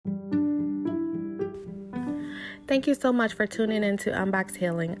Thank you so much for tuning in to Unbox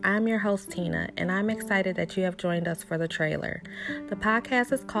Healing. I'm your host, Tina, and I'm excited that you have joined us for the trailer. The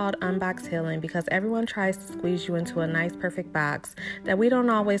podcast is called Unbox Healing because everyone tries to squeeze you into a nice, perfect box that we don't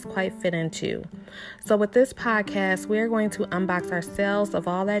always quite fit into. So with this podcast, we're going to unbox ourselves of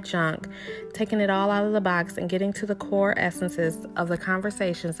all that junk, taking it all out of the box and getting to the core essences of the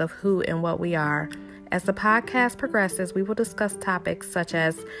conversations of who and what we are. As the podcast progresses, we will discuss topics such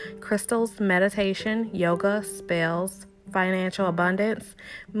as crystals, meditation, yoga, spells, financial abundance,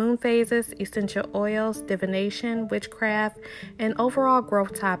 moon phases, essential oils, divination, witchcraft, and overall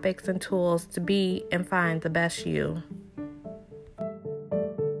growth topics and tools to be and find the best you.